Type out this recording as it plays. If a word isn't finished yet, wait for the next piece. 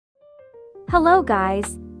Hello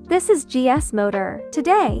guys, this is JSS-MOTOR.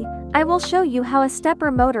 Today, I will show you how a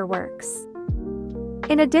stepper motor works.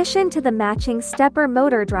 In addition to the matching stepper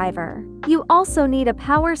motor driver, you also need a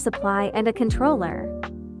power supply and a controller.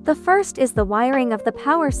 The first is the wiring of the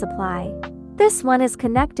power supply. This one is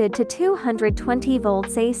connected to 220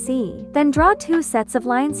 volts AC. Then draw two sets of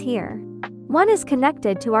lines here. One is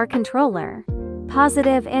connected to our controller,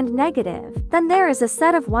 positive and negative. Then there is a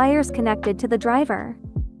set of wires connected to the driver.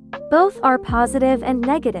 Both are positive and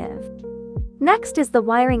negative. Next is the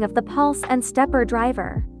wiring of the pulse and stepper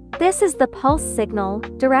driver. This is the pulse signal,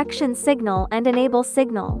 direction signal and enable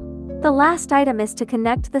signal. The last item is to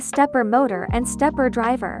connect the stepper motor and stepper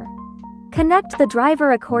driver. Connect the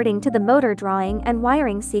driver according to the motor drawing and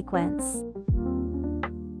wiring sequence.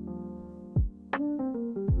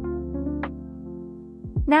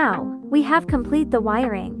 Now, we have complete the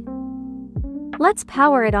wiring. Let's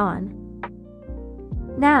power it on.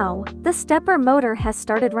 Now, the stepper motor has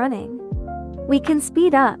started running. We can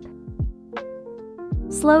speed up,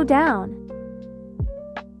 slow down,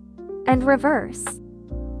 and reverse.